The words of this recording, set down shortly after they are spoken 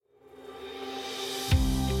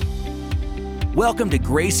Welcome to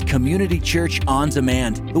Grace Community Church On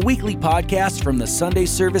Demand, the weekly podcast from the Sunday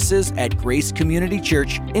services at Grace Community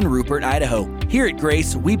Church in Rupert, Idaho. Here at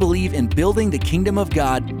Grace, we believe in building the kingdom of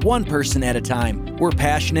God one person at a time. We're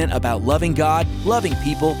passionate about loving God, loving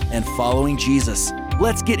people, and following Jesus.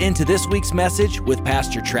 Let's get into this week's message with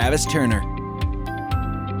Pastor Travis Turner.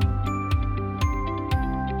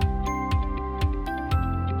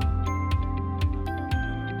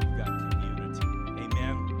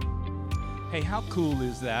 Hey, how cool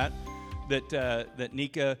is that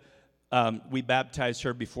Nika, we baptized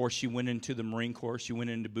her before she went into the Marine Corps. She went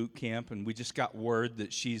into boot camp, and we just got word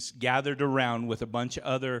that she's gathered around with a bunch of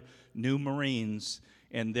other new Marines,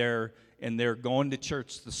 and they're going to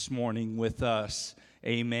church this morning with us.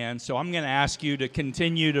 Amen. So I'm going to ask you to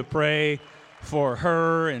continue to pray for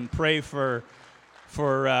her and pray for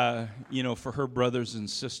her brothers and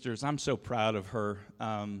sisters. I'm so proud of her.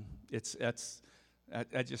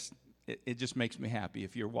 It just makes me happy.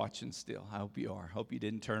 If you're watching still, I hope you are. I hope you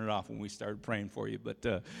didn't turn it off when we started praying for you.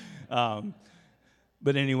 But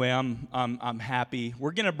anyway, I'm happy.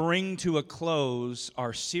 We're going to bring to a close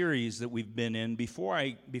our series that we've been in. Before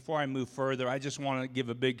I move further, I just want to give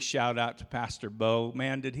a big shout out to Pastor Bo.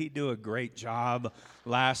 Man, did he do a great job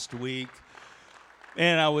last week?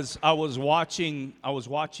 And I was watching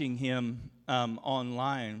him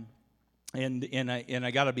online. And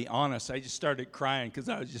I got to be honest, I just started crying because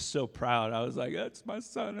I was just so proud. I was like, that's my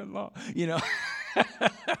son-in-law,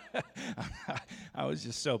 I was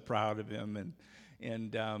just so proud of him.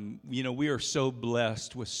 And we are so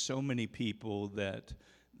blessed with so many people that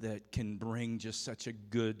can bring just such a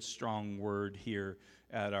good, strong word here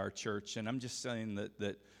at our church. And I'm just saying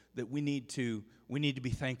that we need to be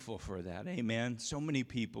thankful for that. Amen. So many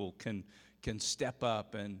people can step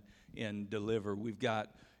up and deliver. We've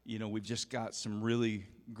just got some really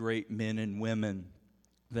great men and women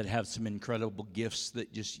that have some incredible gifts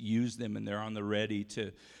that just use them, and they're on the ready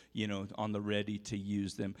to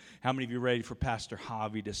use them. How many of you are ready for Pastor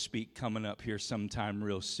Javi to speak coming up here sometime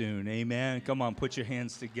real soon? Amen. Come on, put your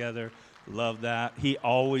hands together. Love that. He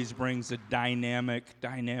always brings a dynamic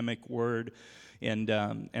word. And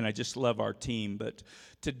I just love our team. But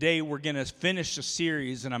today we're going to finish a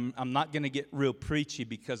series, and I'm not going to get real preachy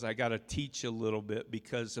because I got to teach a little bit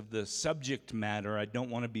because of the subject matter. I don't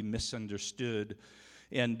want to be misunderstood.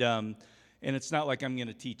 And it's not like I'm going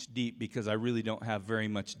to teach deep because I really don't have very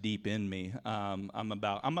much deep in me. I'm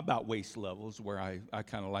about waist levels where I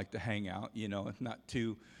kind of like to hang out, not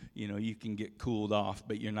too, you can get cooled off,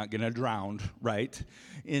 but you're not going to drown, right?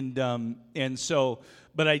 And so,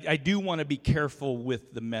 but I do want to be careful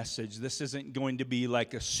with the message. This isn't going to be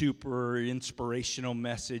like a super inspirational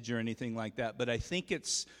message or anything like that, but I think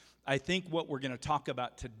what we're going to talk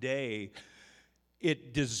about today,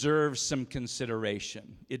 it deserves some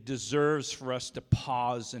consideration. It deserves for us to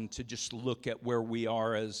pause and to just look at where we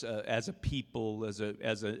are as a people, as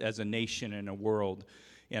a nation and a world.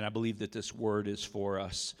 And I believe that this word is for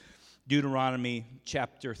us. Deuteronomy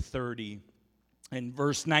chapter 30 and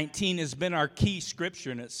verse 19 has been our key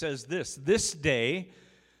scripture, and it says this day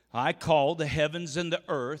I call the heavens and the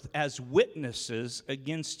earth as witnesses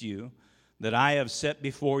against you, that I have set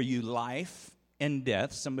before you life and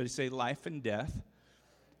death. Somebody say life and death.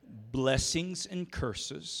 Blessings and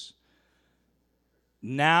curses.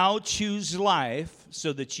 Now choose life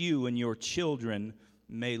so that you and your children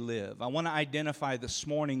may live. I want to identify this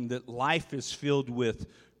morning that life is filled with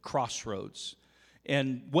crossroads.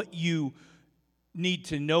 And what you need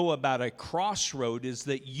to know about a crossroad is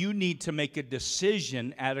that you need to make a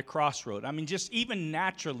decision at a crossroad. I mean, just even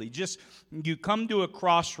naturally, just you come to a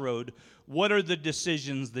crossroad, what are the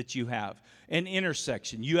decisions that you have? An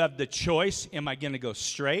intersection. You have the choice, am I going to go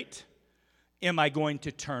straight? Am I going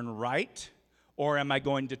to turn right? Or am I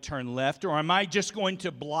going to turn left? Or am I just going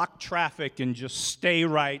to block traffic and just stay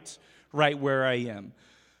right where I am?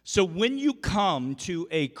 So when you come to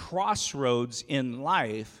a crossroads in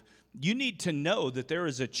life, you need to know that there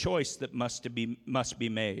is a choice that must be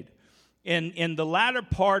made. And the latter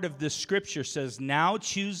part of this scripture says, now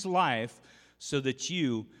choose life so that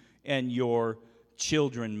you and your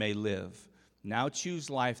children may live. Now choose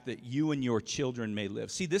life that you and your children may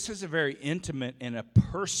live. See, this is a very intimate and a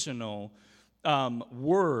personal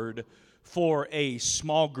word for a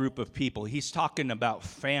small group of people. He's talking about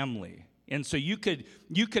family. And so you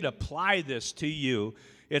could apply this to you.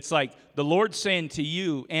 It's like the Lord's saying to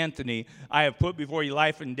you, Anthony, I have put before you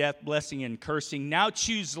life and death, blessing and cursing. Now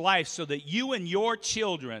choose life so that you and your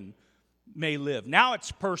children may live. Now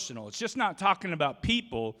it's personal. It's just not talking about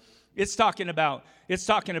people. It's talking about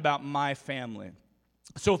my family.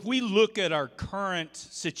 So if we look at our current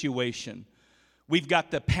situation, We've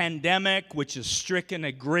got the pandemic, which has stricken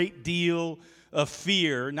a great deal of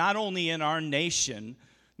fear, not only in our nation,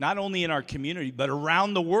 not only in our community, but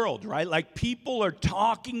around the world, right? Like people are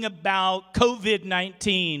talking about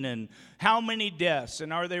COVID-19 and how many deaths,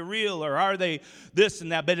 and are they real or are they this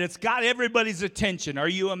and that? But it's got everybody's attention. Are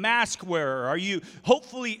you a mask wearer? Are you,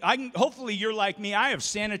 hopefully you're like me. I have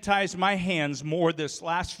sanitized my hands more this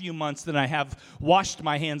last few months than I have washed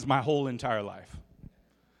my hands my whole entire life.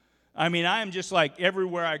 I mean, I am just like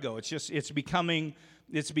everywhere I go. It's becoming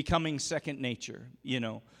second nature, you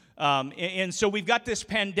know. And so we've got this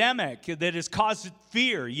pandemic that has caused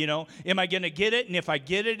fear, you know. Am I going to get it? And if I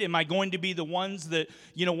get it, am I going to be the ones that,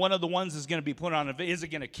 you know, one of the ones is going to be put on a, is it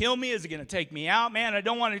going to kill me? Is it going to take me out? Man,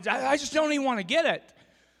 I just don't even want to get it.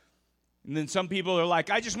 And then some people are like,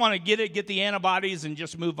 I just want to get the antibodies and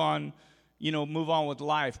just move on with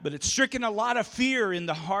life. But it's stricken a lot of fear in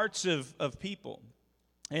the hearts of people.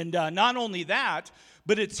 And not only that,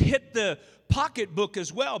 but it's hit the pocketbook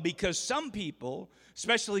as well, because some people,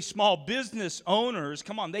 especially small business owners,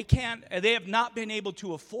 they have not been able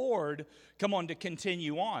to afford, to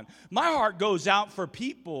continue on. My heart goes out for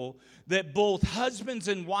people that both husbands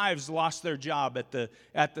and wives lost their job at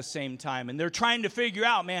the same time. And they're trying to figure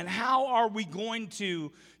out, man, how are we going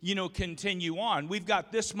to, continue on? We've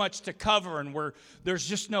got this much to cover, and there's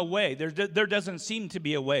just no way. There doesn't seem to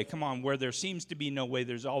be a way. Where there seems to be no way,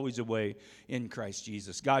 there's always a way in Christ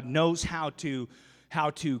Jesus. God knows how to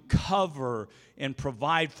cover and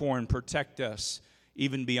provide for and protect us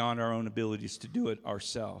even beyond our own abilities to do it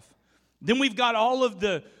ourselves. Then we've got all of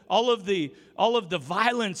the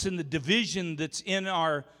violence and the division that's in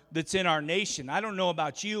our nation. I don't know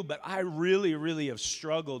about you, but I really, really have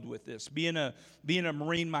struggled with this. Being a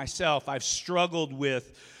Marine myself, I've struggled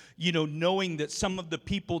with, knowing that some of the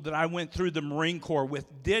people that I went through the Marine Corps with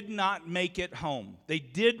did not make it home. They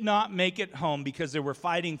did not make it home because they were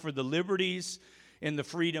fighting for the liberties and the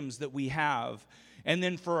freedoms that we have. And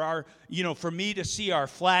then for me to see our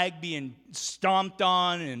flag being stomped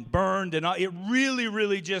on and burned, and it really,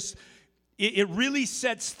 really it really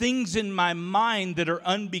sets things in my mind that are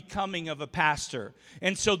unbecoming of a pastor.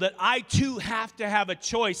 And so that I too have to have a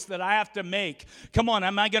choice that I have to make.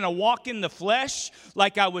 Am I going to walk in the flesh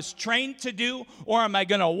like I was trained to do, or am I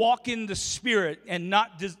going to walk in the spirit and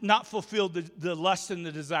not fulfill the lust and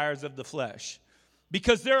the desires of the flesh?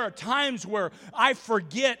 Because there are times where I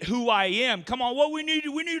forget who I am. We need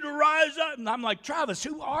to rise up. And I'm like, Travis,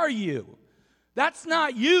 who are you? That's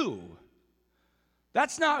not you.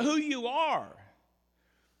 That's not who you are.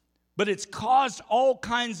 But it's caused all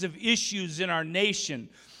kinds of issues in our nation.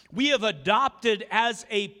 We have adopted as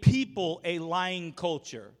a people a lying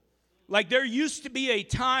culture. Like there used to be a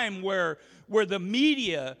time where the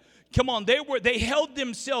media, they held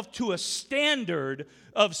themselves to a standard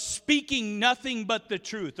of speaking nothing but the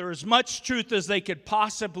truth, or as much truth as they could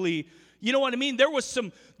possibly, you know what I mean? There was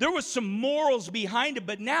some morals behind it,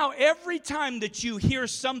 but now every time that you hear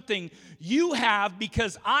something,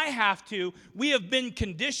 because I have to, we have been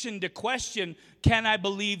conditioned to question, can I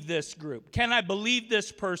believe this group? Can I believe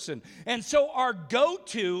this person? And so our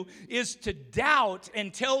go-to is to doubt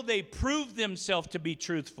until they prove themselves to be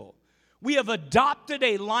truthful. We have adopted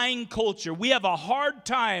a lying culture. We have a hard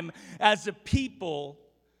time as a people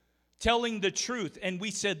telling the truth, and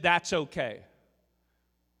we said that's okay.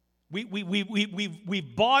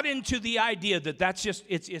 We've bought into the idea that that's just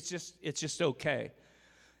it's just okay.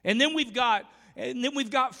 And then we've got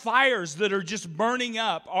fires that are just burning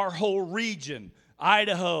up our whole region: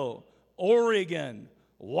 Idaho, Oregon,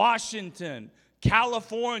 Washington,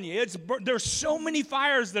 California. There's so many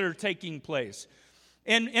fires that are taking place.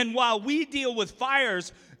 And while we deal with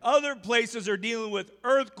fires, other places are dealing with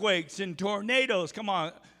earthquakes and tornadoes.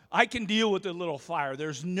 I can deal with a little fire.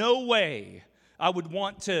 There's no way I would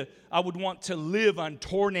want to live on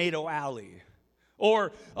Tornado Alley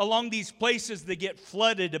or along these places that get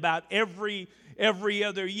flooded about every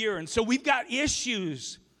other year. And so we've got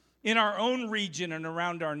issues in our own region and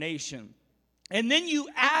around our nation. And then you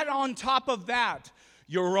add on top of that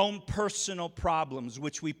your own personal problems,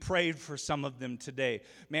 which we prayed for some of them today.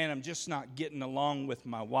 Man, I'm just not getting along with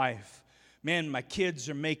my wife. Man, my kids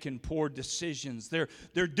are making poor decisions. They're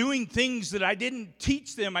doing things that I didn't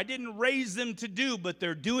teach them, I didn't raise them to do, but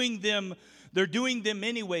they're doing them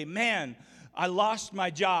anyway. Man, I lost my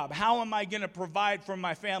job. How am I going to provide for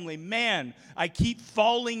my family? Man, I keep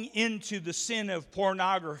falling into the sin of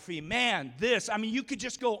pornography. Man, you could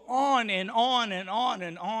just go on and on and on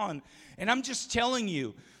and on. And I'm just telling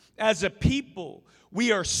you, as a people,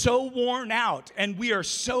 we are so worn out and we are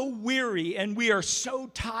so weary and we are so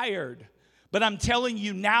tired. But I'm telling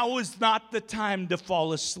you, now is not the time to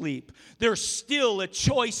fall asleep. There's still a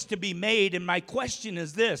choice to be made. And my question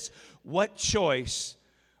is this: what choice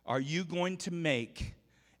are you going to make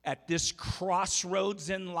at this crossroads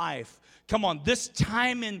in life? Come on, this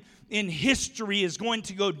time in history is going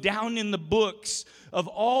to go down in the books of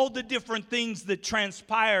all the different things that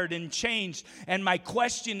transpired and changed. And my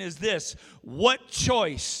question is this: what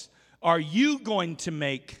choice are you going to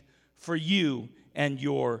make for you and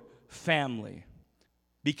your family?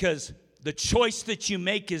 Because the choice that you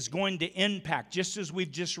make is going to impact, just as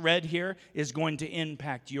we've just read here, is going to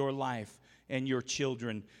impact your life and your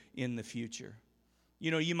children in the future. You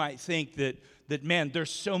know, you might think that man, there's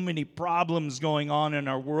so many problems going on in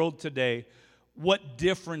our world today. What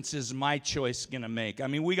difference is my choice going to make? I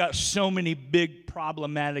mean, we got so many big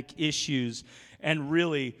problematic issues, and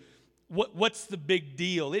really, what's the big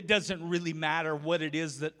deal? It doesn't really matter what it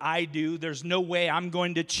is that I do. There's no way I'm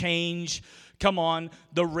going to change, come on,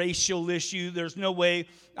 the racial issue. There's no way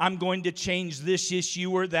I'm going to change this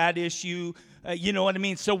issue or that issue. You know what I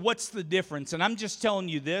mean? So what's the difference? And I'm just telling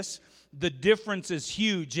you this: the difference is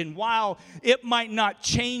huge. And while it might not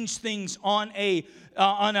change things on a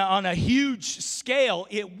huge scale,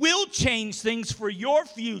 it will change things for your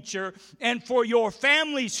future and for your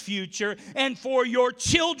family's future and for your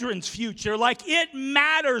children's future. Like, it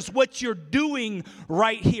matters what you're doing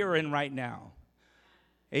right here and right now.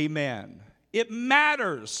 Amen. It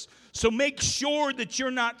matters. So make sure that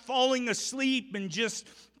you're not falling asleep and just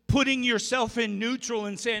putting yourself in neutral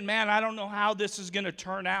and saying, man, I don't know how this is going to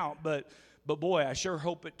turn out, but boy, I sure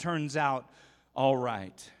hope it turns out all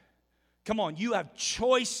right. Come on, you have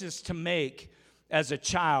choices to make as a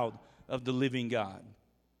child of the living God.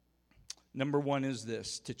 Number one is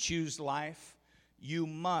this: to choose life, you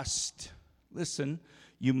must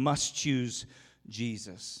choose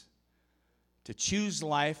Jesus. To choose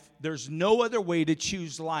life, there's no other way to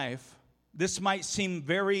choose life. This might seem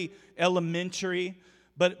very elementary,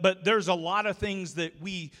 but there's a lot of things that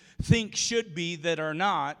we think should be that are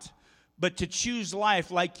not. But to choose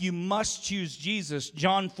life, like, you must choose Jesus.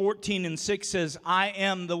 John 14:6 says, I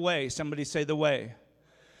am the way. Somebody say the way.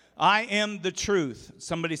 I am the truth.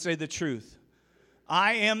 Somebody say the truth.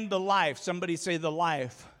 I am the life. Somebody say the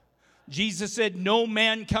life. Jesus said, no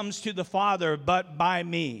man comes to the Father but by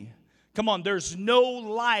me. Come on, there's no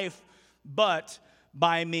life but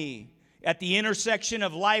by me. At the intersection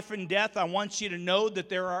of life and death, I want you to know that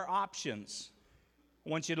there are options. I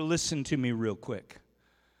want you to listen to me real quick.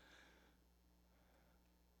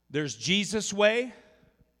 There's Jesus' way,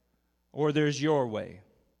 or there's your way.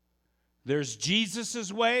 There's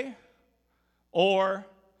Jesus' way, or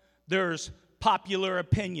there's popular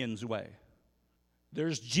opinion's way.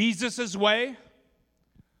 There's Jesus' way,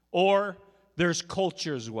 or there's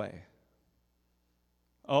culture's way.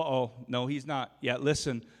 No, he's not. Yeah,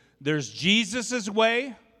 listen. There's Jesus'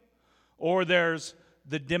 way, or there's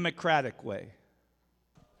the Democratic way.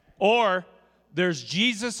 Or there's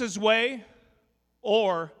Jesus' way,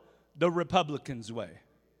 or the Republicans' way.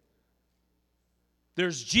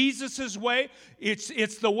 There's Jesus' way.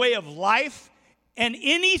 It's the way of life. And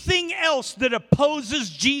anything else that opposes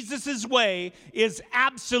Jesus' way is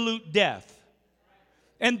absolute death.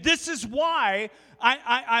 And this is why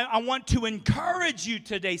I want to encourage you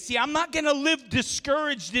today. See, I'm not going to live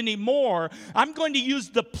discouraged anymore. I'm going to use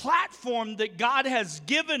the platform that God has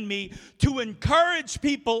given me to encourage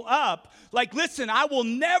people up. Like, listen, I will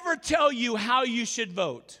never tell you how you should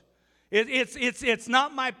vote. It's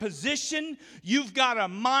not my position. You've got a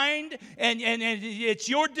mind, and it's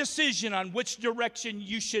your decision on which direction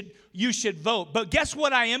you should vote. But guess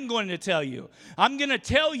what I am going to tell you? I'm going to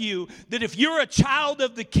tell you that if you're a child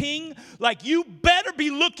of the King, like, you better be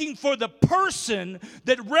looking for the person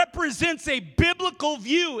that represents a biblical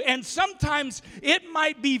view. And sometimes it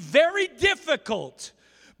might be very difficult.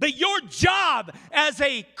 But your job as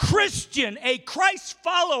a Christian, a Christ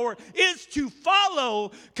follower, is to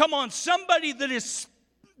follow, somebody that is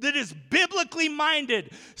biblically minded,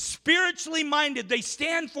 spiritually minded. They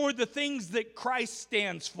stand for the things that Christ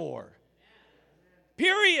stands for.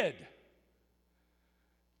 Period.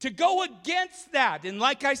 To go against that, and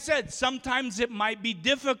like I said, sometimes it might be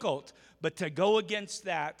difficult, but to go against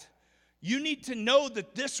that, you need to know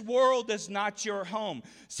that this world is not your home.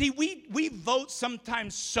 See, we vote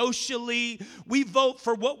sometimes socially. We vote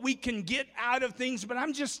for what we can get out of things. But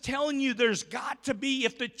I'm just telling you, there's got to be,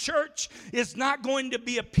 if the church is not going to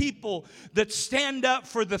be a people that stand up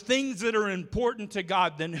for the things that are important to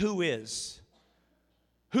God, then who is?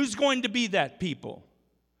 Who's going to be that people?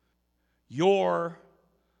 Your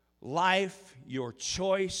life, your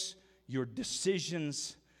choice, your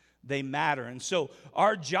decisions, They matter. And so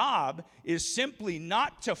our job is simply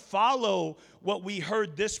not to follow what we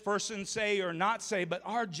heard this person say or not say, but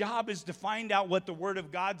our job is to find out what the Word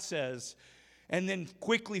of God says and then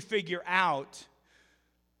quickly figure out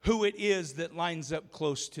who it is that lines up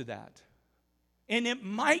close to that. And it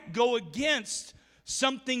might go against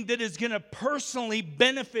something that is going to personally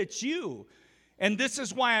benefit you. And this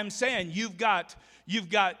is why I'm saying you've got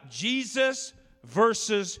Jesus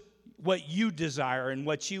versus what you desire and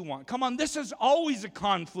what you want. Come on, this is always a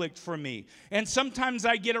conflict for me. And sometimes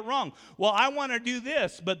I get it wrong. Well, I want to do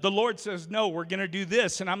this, but the Lord says, no, we're going to do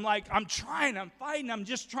this. And I'm like, I'm fighting, I'm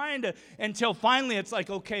just trying to, until finally it's like,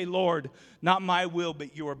 okay, Lord, not my will,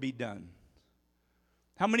 but your be done.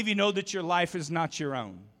 How many of you know that your life is not your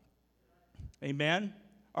own? Amen?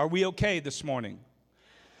 Are we okay this morning?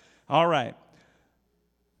 All right.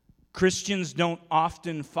 Christians don't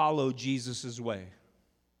often follow Jesus' way.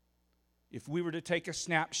 If we were to take a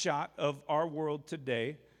snapshot of our world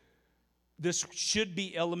today, this should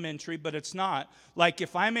be elementary, but it's not. Like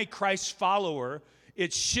if I'm a Christ follower,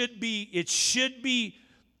 it should be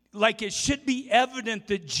evident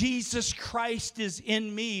that Jesus Christ is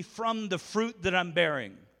in me from the fruit that I'm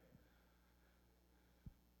bearing.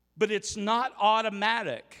 But it's not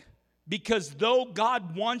automatic. Because though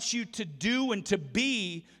God wants you to do and to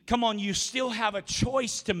be, come on, you still have a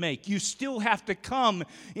choice to make. You still have to come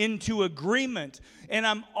into agreement. And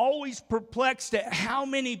I'm always perplexed at how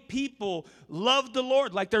many people love the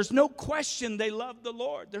Lord. Like there's no question they love the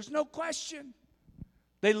Lord. There's no question.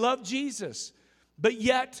 They love Jesus. But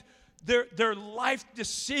yet their life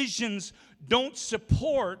decisions don't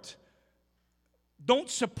support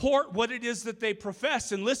what it is that they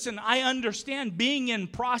profess. And listen, I understand being in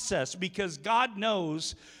process because God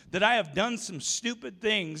knows that I have done some stupid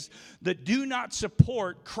things that do not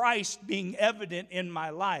support Christ being evident in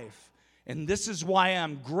my life. And this is why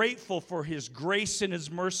I'm grateful for His grace and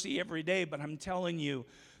His mercy every day. But I'm telling you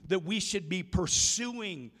that we should be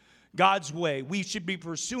pursuing God's way. We should be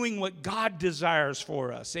pursuing what God desires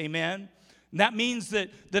for us. Amen? And that means that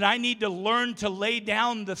I need to learn to lay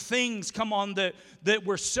down the things, come on, that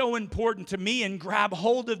were so important to me and grab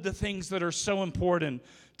hold of the things that are so important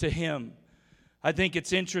to Him. I think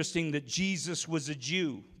it's interesting that Jesus was a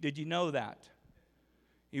Jew. Did you know that?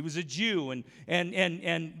 He was a Jew, and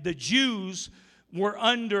the Jews were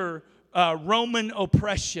under Roman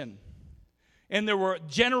oppression. And there were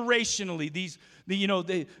generationally,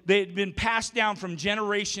 they had been passed down from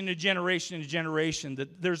generation to generation to generation,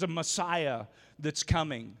 that there's a Messiah that's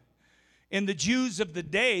coming. And the Jews of the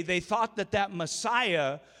day, they thought that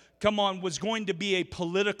Messiah, was going to be a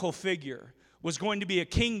political figure, was going to be a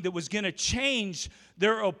king that was going to change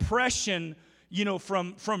their oppression,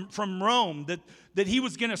 from Rome, that he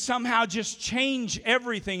was going to somehow just change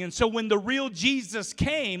everything. And so when the real Jesus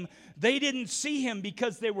came, they didn't see Him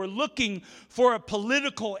because they were looking for a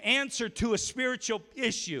political answer to a spiritual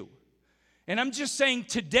issue. And I'm just saying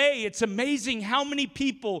today, it's amazing how many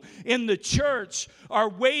people in the church are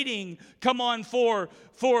waiting,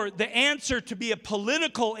 for the answer to be a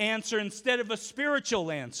political answer instead of a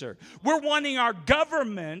spiritual answer. We're wanting our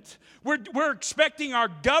government, we're expecting our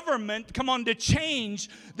government, to change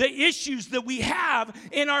the issues that we have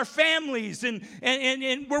in our families. And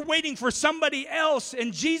we're waiting for somebody else.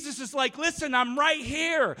 And Jesus is like, listen, I'm right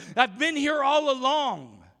here. I've been here all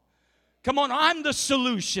along. Come on, I'm the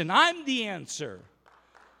solution. I'm the answer.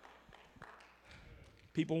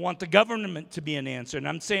 People want the government to be an answer. And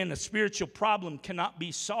I'm saying a spiritual problem cannot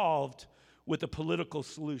be solved with a political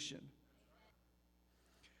solution.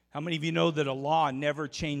 How many of you know that a law never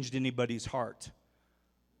changed anybody's heart?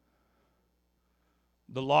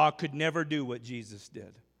 The law could never do what Jesus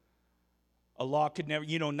did. A law could never,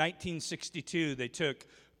 1962, they took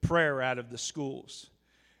prayer out of the schools.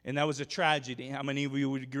 And that was a tragedy. How many of you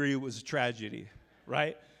would agree it was a tragedy,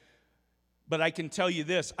 right? But I can tell you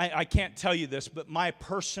this. I can't tell you this, but my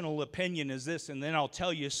personal opinion is this, and then I'll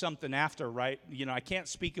tell you something after, right? I can't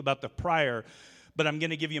speak about the prior, but I'm going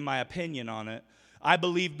to give you my opinion on it. I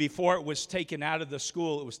believe before it was taken out of the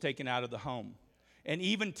school, it was taken out of the home. And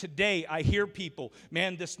even today, I hear people,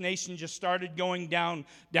 man, this nation just started going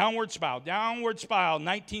downward spiral,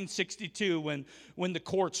 1962, when the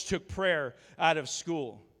courts took prayer out of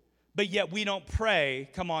school. But yet we don't pray,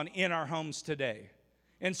 in our homes today.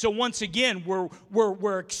 And so once again,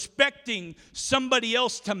 we're expecting somebody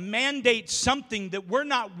else to mandate something that we're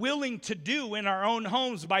not willing to do in our own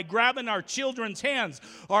homes by grabbing our children's hands,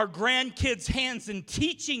 our grandkids' hands, and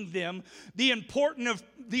teaching them the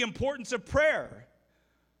importance of prayer.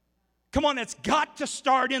 Come on, it's got to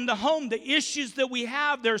start in the home. The issues that we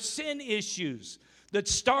have, they're sin issues that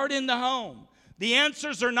start in the home. The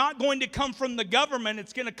answers are not going to come from the government.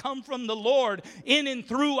 It's going to come from the Lord in and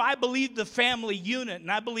through, I believe, the family unit.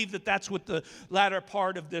 And I believe that that's what the latter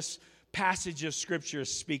part of this passage of Scripture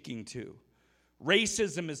is speaking to.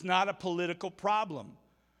 Racism is not a political problem.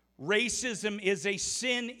 Racism is a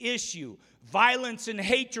sin issue. Violence and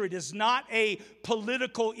hatred is not a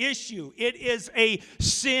political issue. It is a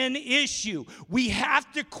sin issue. We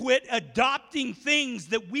have to quit adopting things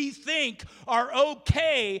that we think are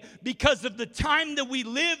okay because of the time that we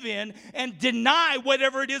live in and deny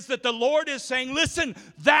whatever it is that the Lord is saying. Listen,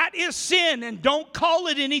 that is sin, and don't call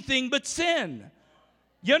it anything but sin.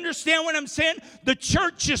 You understand what I'm saying? The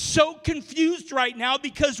church is so confused right now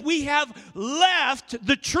because we have left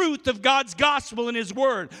the truth of God's gospel and His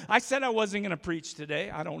word. I said I wasn't going to preach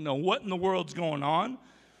today. I don't know what in the world's going on.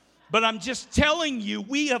 But I'm just telling you,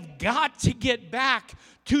 we have got to get back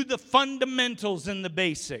to the fundamentals and the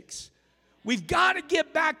basics. We've got to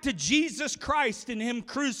get back to Jesus Christ and Him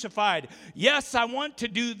crucified. Yes, I want to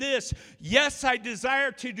do this. Yes, I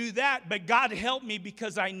desire to do that. But God help me,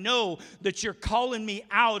 because I know that you're calling me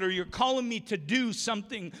out, or you're calling me to do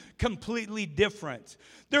something completely different.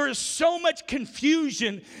 There is so much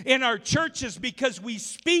confusion in our churches because we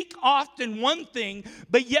speak often one thing,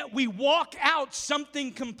 but yet we walk out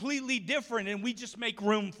something completely different, and we just make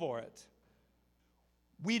room for it.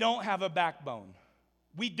 We don't have a backbone.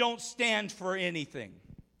 We don't stand for anything.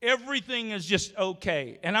 Everything is just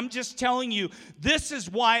okay. And I'm just telling you, this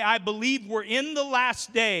is why I believe we're in the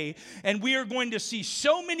last day, and we are going to see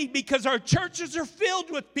so many, because our churches are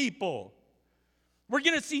filled with people. We're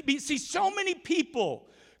going to see so many people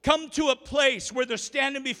come to a place where they're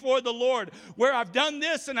standing before the Lord, where I've done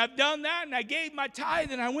this and I've done that, and I gave my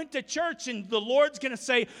tithe and I went to church, and the Lord's going to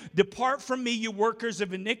say, depart from me, you workers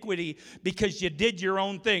of iniquity, because you did your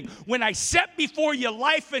own thing. When I set before you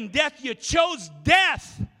life and death, you chose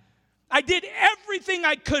death. I did everything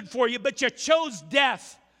I could for you, but you chose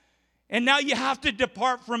death. And now you have to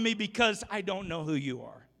depart from me because I don't know who you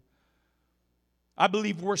are. I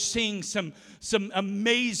believe we're seeing some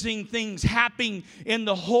amazing things happening in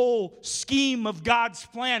the whole scheme of God's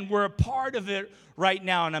plan. We're a part of it right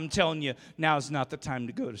now, and I'm telling you, now's not the time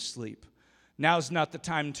to go to sleep. Now's not the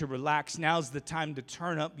time to relax. Now's the time to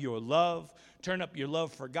turn up your love. Turn up your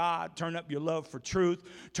love for God. Turn up your love for truth.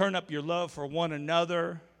 Turn up your love for one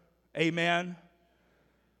another. Amen.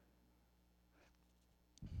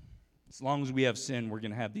 As long as we have sin, we're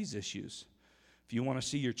going to have these issues. If you want to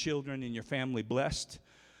see your children and your family blessed,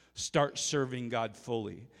 start serving God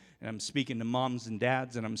fully. And I'm speaking to moms and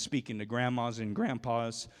dads, and I'm speaking to grandmas and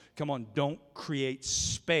grandpas. Come on, don't create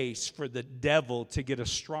space for the devil to get a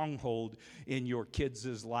stronghold in your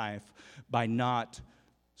kids' life by not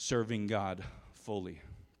serving God fully.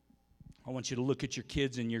 I want you to look at your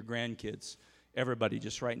kids and your grandkids. Everybody,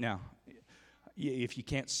 just right now. If you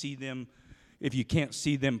can't see them,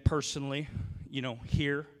 personally,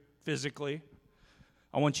 here, physically,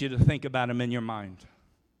 I want you to think about them in your mind.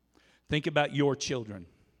 Think about your children.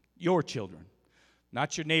 Your children.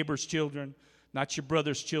 Not your neighbor's children. Not your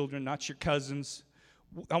brother's children. Not your cousins.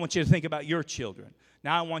 I want you to think about your children.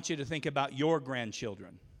 Now I want you to think about your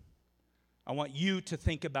grandchildren. I want you to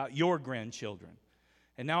think about your grandchildren.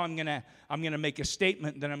 And now I'm gonna make a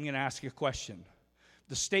statement, then I'm gonna ask you a question.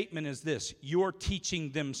 The statement is this: you're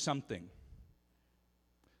teaching them something.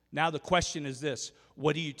 Now the question is this: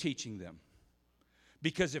 what are you teaching them?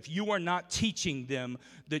 Because if you are not teaching them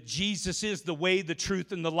that Jesus is the way, the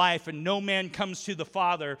truth, and the life, and no man comes to the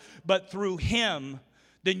Father but through Him,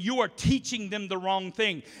 then you are teaching them the wrong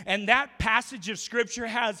thing. And that passage of Scripture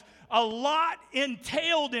has a lot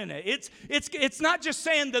entailed in it. It's not just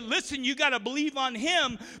saying that, listen, you got to believe on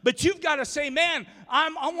Him, but you've got to say, man,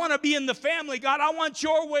 I want to be in the family. God, I want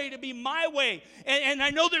your way to be my way. And I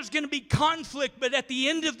know there's going to be conflict, but at the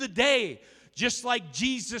end of the day, just like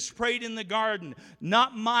Jesus prayed in the garden,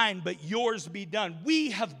 not mine, but yours be done.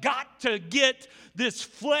 We have got to get this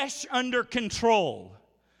flesh under control.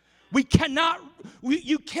 You cannot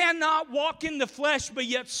walk in the flesh but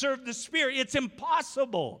yet serve the Spirit. It's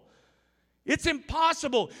impossible. It's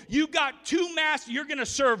impossible. You got two masters. You're going to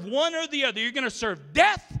serve one or the other. You're going to serve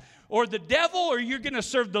death or the devil, or you're going to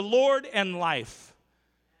serve the Lord and life.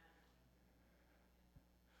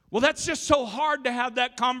 Well, that's just so hard to have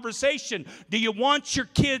that conversation. Do you want your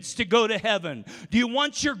kids to go to heaven? Do you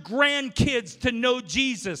want your grandkids to know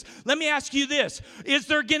Jesus? Let me ask you this. Is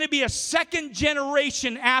there going to be a second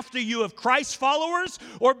generation after you of Christ followers?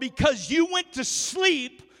 Or because you went to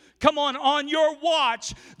sleep, come on your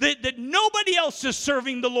watch, that nobody else is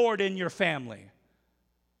serving the Lord in your family?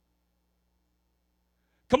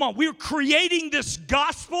 Come on, we're creating this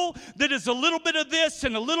gospel that is a little bit of this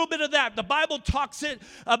and a little bit of that. The Bible talks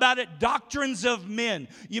about it, doctrines of men.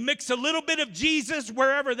 You mix a little bit of Jesus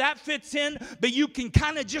wherever that fits in, but you can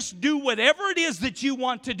kind of just do whatever it is that you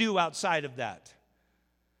want to do outside of that.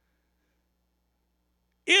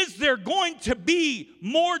 Is there going to be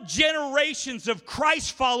more generations of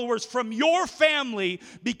Christ followers from your family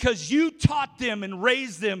because you taught them and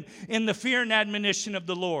raised them in the fear and admonition of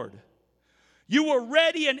the Lord? You were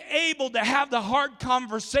ready and able to have the hard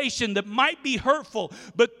conversation that might be hurtful,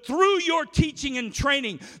 but through your teaching and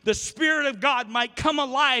training, the Spirit of God might come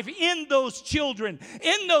alive in those children,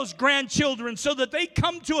 in those grandchildren, so that they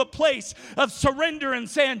come to a place of surrender and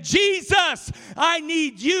saying, Jesus, I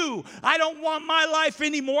need you. I don't want my life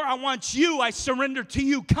anymore. I want you. I surrender to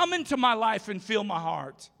you. Come into my life and fill my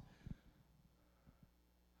heart.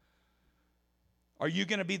 Are you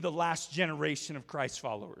going to be the last generation of Christ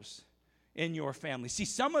followers in your family? See,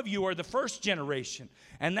 some of you are the first generation,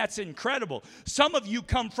 and that's incredible. Some of you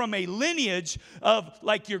come from a lineage of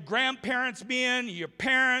like your grandparents being, your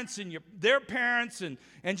parents and their parents, and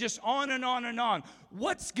just on and on and on.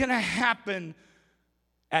 What's going to happen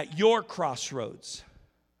at your crossroads?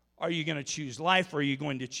 Are you going to choose life, or are you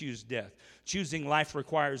going to choose death? Choosing life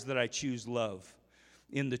requires that I choose love.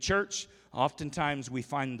 In the church, oftentimes we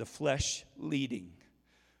find the flesh leading.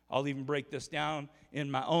 I'll even break this down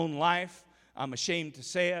in my own life. I'm ashamed to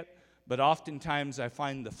say it, but oftentimes I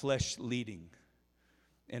find the flesh leading.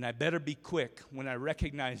 And I better be quick when I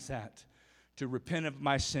recognize that to repent of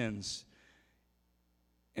my sins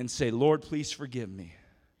and say, Lord, please forgive me.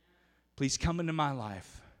 Please come into my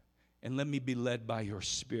life and let me be led by your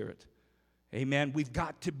Spirit. Amen. We've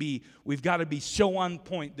got to be so on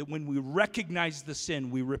point that when we recognize the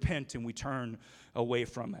sin, we repent and we turn away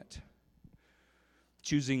from it.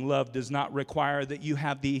 Choosing love does not require that you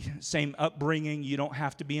have the same upbringing. You don't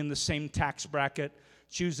have to be in the same tax bracket.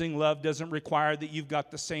 Choosing love doesn't require that you've got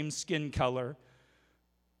the same skin color.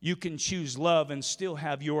 You can choose love and still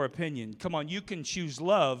have your opinion. Come on, you can choose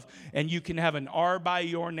love and you can have an R by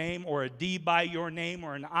your name or a D by your name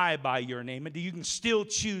or an I by your name. And you can still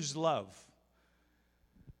choose love.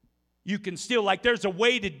 You can still, there's a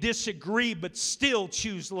way to disagree but still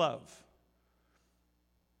choose love.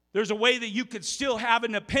 There's a way that you could still have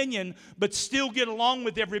an opinion, but still get along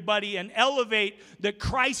with everybody and elevate that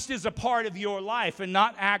Christ is a part of your life and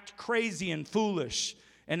not act crazy and foolish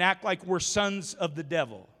and act like we're sons of the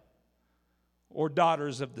devil or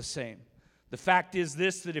daughters of the same. The fact is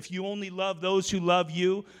this, that if you only love those who love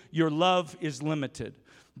you, your love is limited.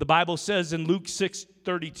 The Bible says in Luke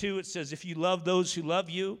 6:32, it says, if you love those who love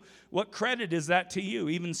you, what credit is that to you?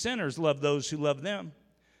 Even sinners love those who love them.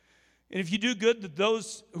 And if you do good to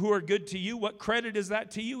those who are good to you, what credit is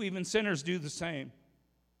that to you? Even sinners do the same.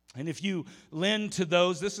 And if you lend to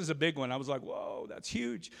those, this is a big one. I was like, whoa, that's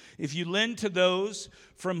huge. If you lend to those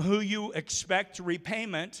from who you expect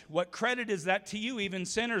repayment, what credit is that to you? Even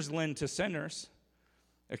sinners lend to sinners,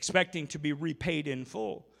 expecting to be repaid in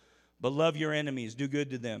full. But love your enemies, do good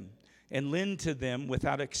to them, and lend to them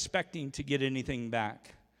without expecting to get anything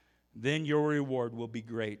back. Then your reward will be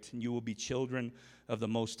great, and you will be children of the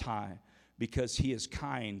Most High, because He is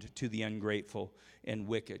kind to the ungrateful and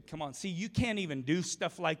wicked. Come on, see, you can't even do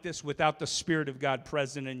stuff like this without the Spirit of God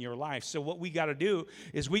present in your life. So what we got to do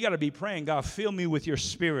is we got to be praying, God, fill me with your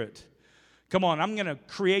Spirit. Come on, I'm going to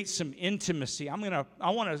create some intimacy. I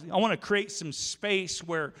want to create some space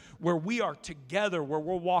where we are together, where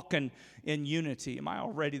we're walking in unity. Am I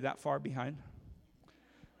already that far behind?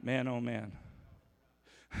 Man, oh man.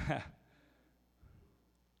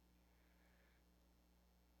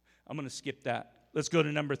 I'm going to skip that. Let's go to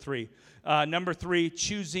number 3. Number 3,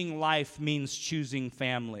 choosing life means choosing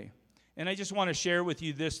family. And I just want to share with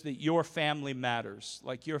you this, that your family matters.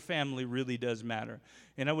 Like, your family really does matter.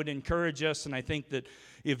 And I would encourage us, and I think that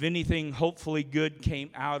if anything hopefully good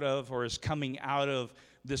came out of or is coming out of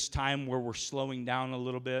this time where we're slowing down a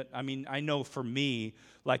little bit. I mean, I know for me,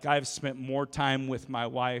 like, I've spent more time with my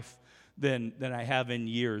wife than I have in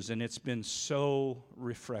years, and it's been so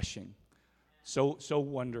refreshing. So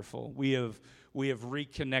wonderful. We have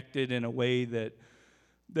reconnected in a way that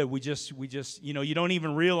we just you don't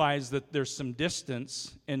even realize that there's some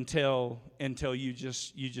distance until you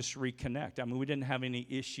just reconnect. I mean, we didn't have any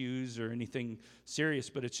issues or anything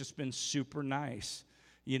serious, but it's just been super nice,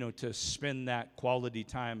 to spend that quality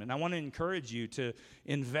time. And I want to encourage you to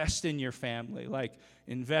invest in your family, like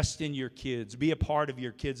invest in your kids, be a part of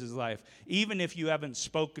your kids' life, even if you haven't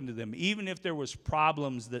spoken to them, even if there was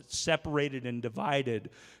problems that separated and divided.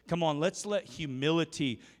 Come on, let's let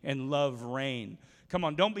humility and love reign. Come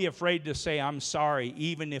on, don't be afraid to say, I'm sorry,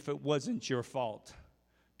 even if it wasn't your fault.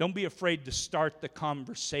 Don't be afraid to start the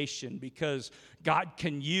conversation, because God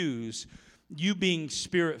can use you being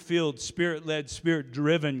Spirit-filled, Spirit-led,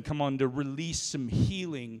 Spirit-driven, come on, to release some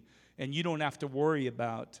healing, and you don't have to worry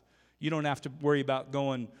about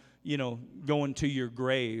going to your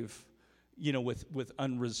grave, with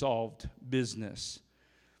unresolved business.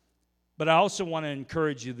 But I also want to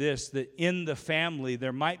encourage you that in the family,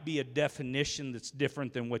 there might be a definition that's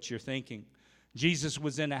different than what you're thinking. Jesus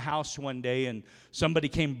was in a house one day, and somebody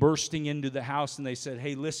came bursting into the house, and they said,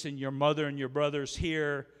 "Hey, listen, your mother and your brother's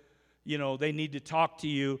here. They need to talk to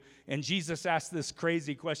you." And Jesus asked this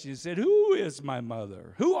crazy question. He said, "Who is my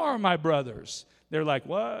mother? Who are my brothers?" They're like,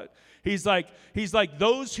 "What?" He's like,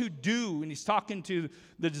 "Those who do," and he's talking to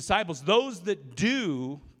the disciples, "those that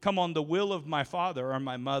do, come on, the will of my Father are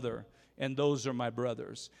my mother, and those are my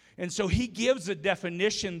brothers." And so he gives a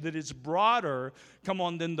definition that is broader, come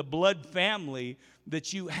on, than the blood family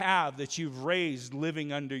that you've raised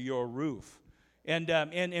living under your roof.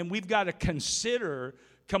 And we've got to consider,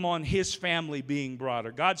 come on, his family being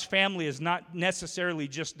broader. God's family is not necessarily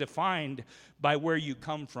just defined by where you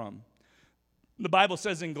come from. The Bible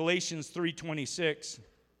says in Galatians 3:26,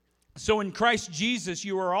 "So in Christ Jesus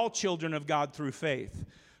you are all children of God through faith.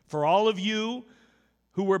 For all of you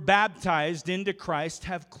who were baptized into Christ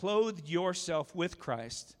have clothed yourself with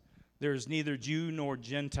Christ. There is neither Jew nor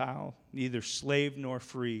Gentile, neither slave nor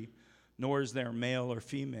free, nor is there male or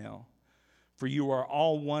female. For you are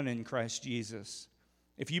all one in Christ Jesus.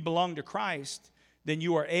 If you belong to Christ, then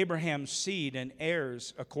you are Abraham's seed and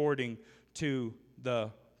heirs according to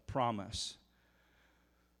the promise."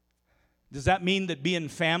 Does that mean that being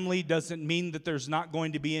family doesn't mean that there's not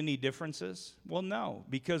going to be any differences? Well, no,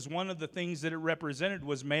 because one of the things that it represented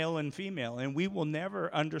was male and female, and we will never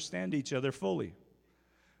understand each other fully,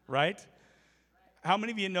 right? How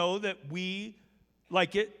many of you know that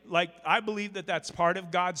I believe that that's part of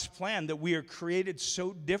God's plan, that we are created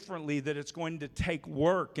so differently that it's going to take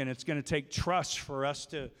work and it's going to take trust for us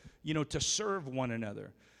to serve one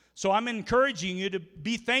another. So I'm encouraging you to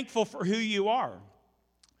be thankful for who you are.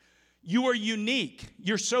 You are unique.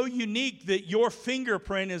 You're so unique that your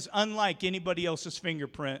fingerprint is unlike anybody else's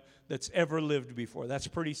fingerprint that's ever lived before. That's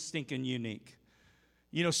pretty stinking unique.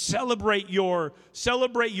 Celebrate your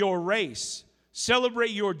race. Celebrate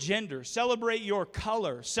your gender. Celebrate your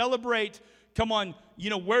color. Celebrate,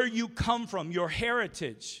 where you come from, your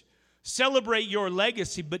heritage. Celebrate your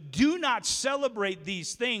legacy. But do not celebrate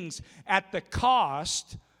these things at the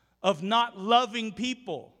cost of not loving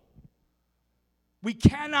people. We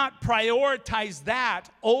cannot prioritize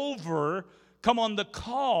that over, the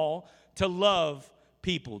call to love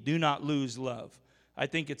people. Do not lose love. I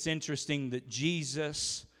think it's interesting that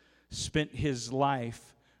Jesus spent his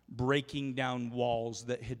life breaking down walls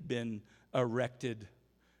that had been erected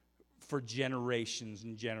for generations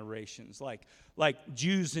and generations, like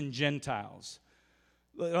Jews and Gentiles.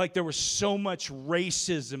 Like there was so much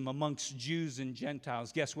racism amongst Jews and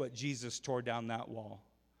Gentiles. Guess what? Jesus tore down that wall.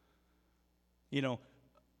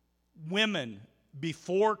 Women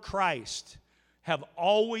before Christ have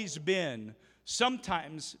always been,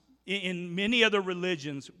 sometimes in many other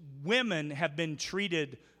religions, women have been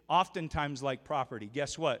treated oftentimes like property.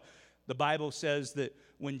 Guess what? The Bible says that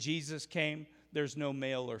when Jesus came, there's no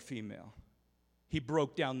male or female. He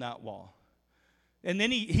broke down that wall. And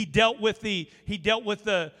then he dealt with the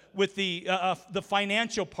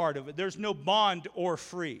financial part of it. There's no bond or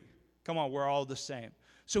free. Come on, we're all the same.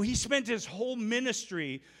 So he spent his whole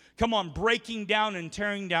ministry, breaking down and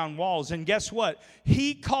tearing down walls. And guess what?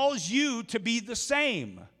 He calls you to be the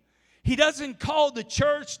same. He doesn't call the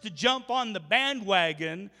church to jump on the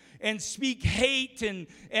bandwagon and speak hate and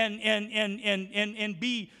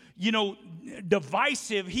be,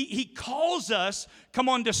 divisive. He calls us,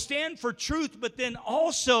 to stand for truth, but then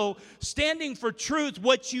also standing for truth,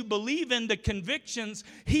 what you believe in, the convictions,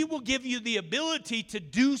 he will give you the ability to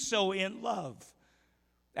do so in love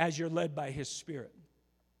as you're led by his Spirit.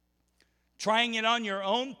 Trying it on your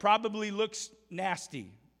own probably looks nasty,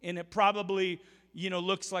 and it probably,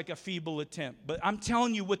 looks like a feeble attempt. But I'm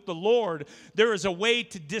telling you, with the Lord, there is a way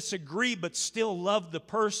to disagree but still love the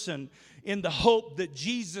person in the hope that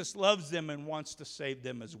Jesus loves them and wants to save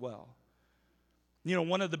them as well.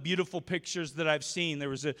 One of the beautiful pictures that I've seen, there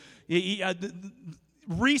was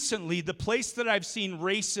recently, the place that I've seen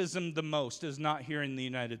racism the most is not here in the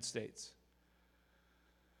United States.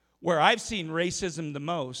 Where I've seen racism the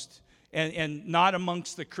most, and not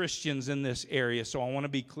amongst the Christians in this area, so I want to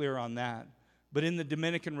be clear on that. But in the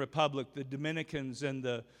Dominican Republic, the Dominicans and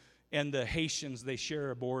the Haitians, they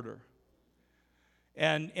share a border.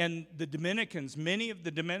 And the Dominicans, many of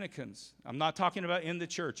the Dominicans, I'm not talking about in the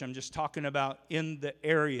church, I'm just talking about in the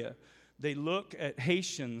area, they look at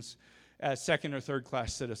Haitians as second or third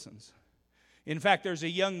class citizens. In fact, there's a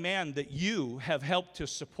young man that you have helped to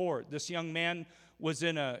support. This young man was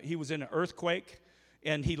in an earthquake,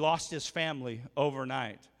 and he lost his family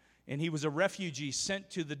overnight. And he was a refugee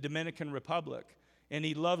sent to the Dominican Republic, and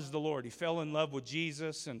he loves the Lord. He fell in love with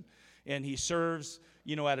Jesus, and he serves,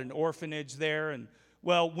 at an orphanage there. And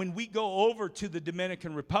well, when we go over to the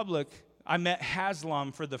Dominican Republic, I met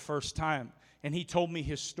Haslam for the first time, and he told me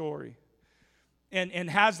his story. And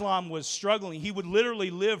Haslam was struggling. He would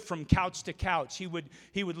literally live from couch to couch. He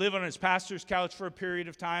would live on his pastor's couch for a period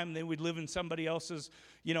of time. Then we'd live in somebody else's,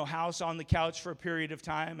 house on the couch for a period of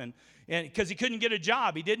time. And because he couldn't get a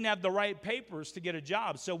job. He didn't have the right papers to get a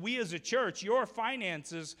job. So we as a church, your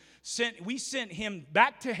finances, we sent him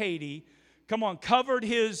back to Haiti. Come on, covered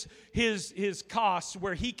his costs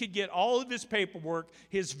where he could get all of his paperwork,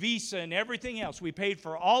 his visa and everything else. We paid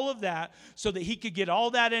for all of that so that he could get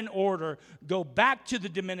all that in order, go back to the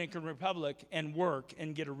Dominican Republic and work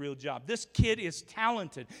and get a real job. This kid is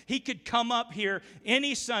talented. He could come up here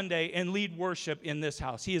any Sunday and lead worship in this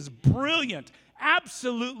house. He is brilliant,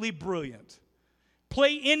 absolutely brilliant.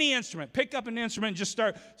 Play any instrument. Pick up an instrument and just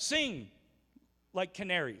start sing like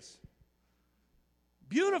canaries.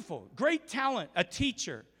 Beautiful, great talent, a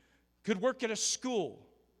teacher, could work at a school,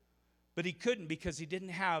 but he couldn't because he didn't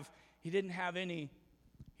have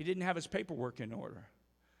his paperwork in order.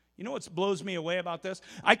 You know what blows me away about this?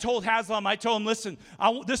 I told Haslam, listen,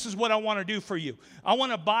 this is what I want to do for you. I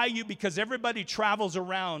want to buy you because everybody travels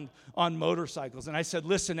around on motorcycles. And I said,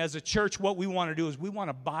 listen, as a church, what we want to do is we want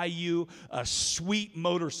to buy you a sweet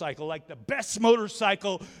motorcycle, like the best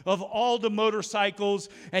motorcycle of all the motorcycles.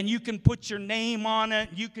 And you can put your name on it.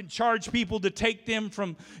 You can charge people to take them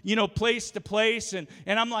from, place to place. And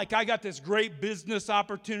I'm like, I got this great business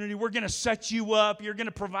opportunity. We're going to set you up. You're going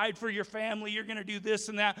to provide for your family. You're going to do this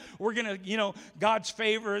and that. We're going to, God's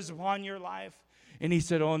favor is upon your life. And he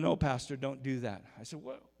said, oh, no, Pastor, don't do that. I said,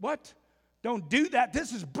 what? Don't do that.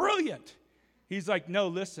 This is brilliant. He's like, no,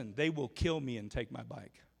 listen, they will kill me and take my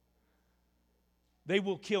bike. They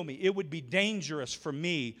will kill me. It would be dangerous for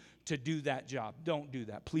me to do that job. Don't do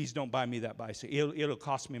that. Please don't buy me that bicycle. It'll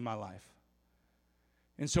cost me my life.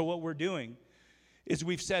 And so what we're doing is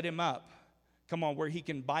we've set him up, where he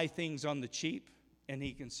can buy things on the cheap and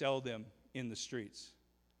he can sell them in the streets.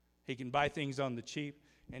 He can buy things on the cheap,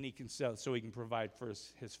 and he can sell so he can provide for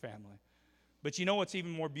his family. But you know what's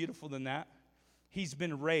even more beautiful than that? He's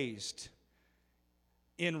been raised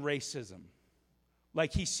in racism.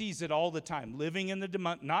 Like he sees it all the time, living in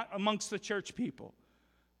not amongst the church people,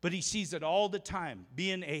 but he sees it all the time,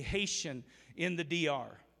 being a Haitian in the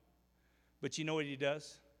DR. But you know what he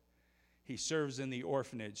does? He serves in the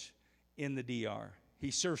orphanage in the DR.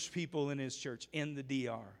 He serves people in his church in the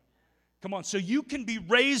DR. Come on, so you can be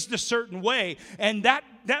raised a certain way, and that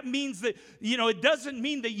means that, it doesn't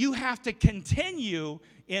mean that you have to continue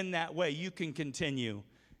in that way. You can continue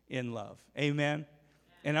in love. Amen?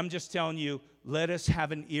 And I'm just telling you, let us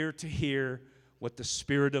have an ear to hear what the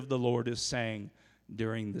Spirit of the Lord is saying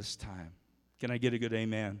during this time. Can I get a good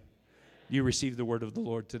amen? You received the word of the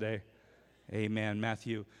Lord today. Amen.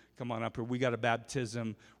 Matthew, come on up here. We got a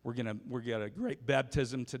baptism. We got a great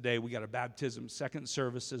baptism today. We got a baptism second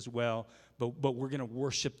service as well. But we're going to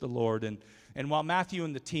worship the Lord. And while Matthew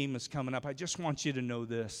and the team is coming up, I just want you to know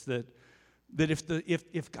this, that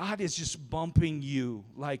if God is just bumping you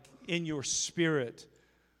like in your spirit,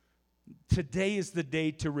 today is the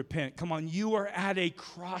day to repent. Come on, you are at a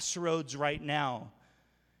crossroads right now.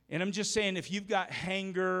 And I'm just saying, if you've got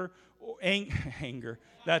hanger,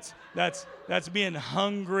 that's being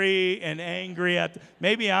hungry and angry at.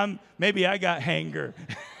 Maybe I got hanger.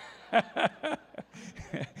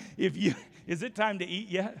 Is it time to eat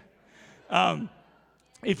yet?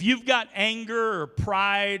 If you've got anger or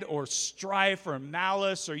pride or strife or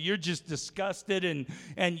malice, or you're just disgusted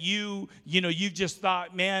and you just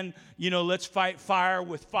thought, man, let's fight fire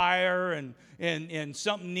with fire and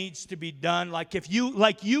something needs to be done.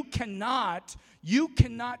 You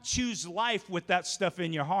cannot choose life with that stuff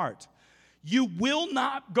in your heart. You will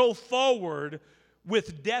not go forward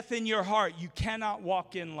with death in your heart. You cannot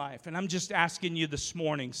walk in life. And I'm just asking you this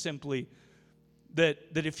morning simply that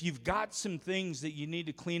if you've got some things that you need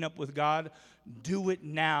to clean up with God, do it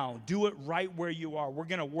now. Do it right where you are. We're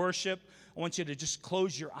going to worship. I want you to just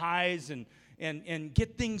close your eyes and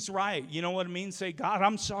get things right. You know what I mean? Say, God,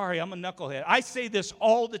 I'm sorry. I'm a knucklehead. I say this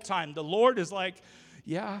all the time. The Lord is like,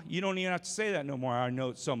 yeah, you don't even have to say that no more. I know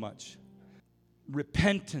it so much.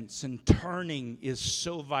 Repentance and turning is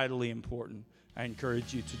so vitally important. I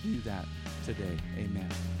encourage you to do that today. Amen.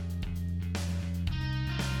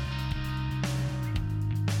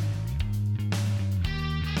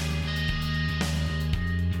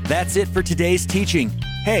 That's it for today's teaching.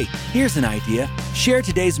 Hey, here's an idea. Share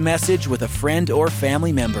today's message with a friend or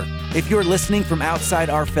family member. If you're listening from outside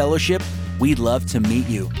our fellowship, we'd love to meet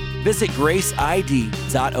you. Visit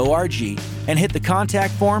graceid.org and hit the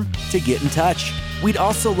contact form to get in touch. We'd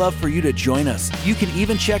also love for you to join us. You can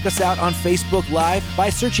even check us out on Facebook Live by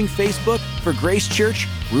searching Facebook for Grace Church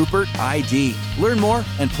Rupert ID. Learn more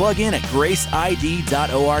and plug in at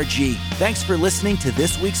graceid.org. Thanks for listening to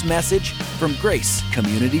this week's message from Grace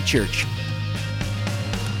Community Church.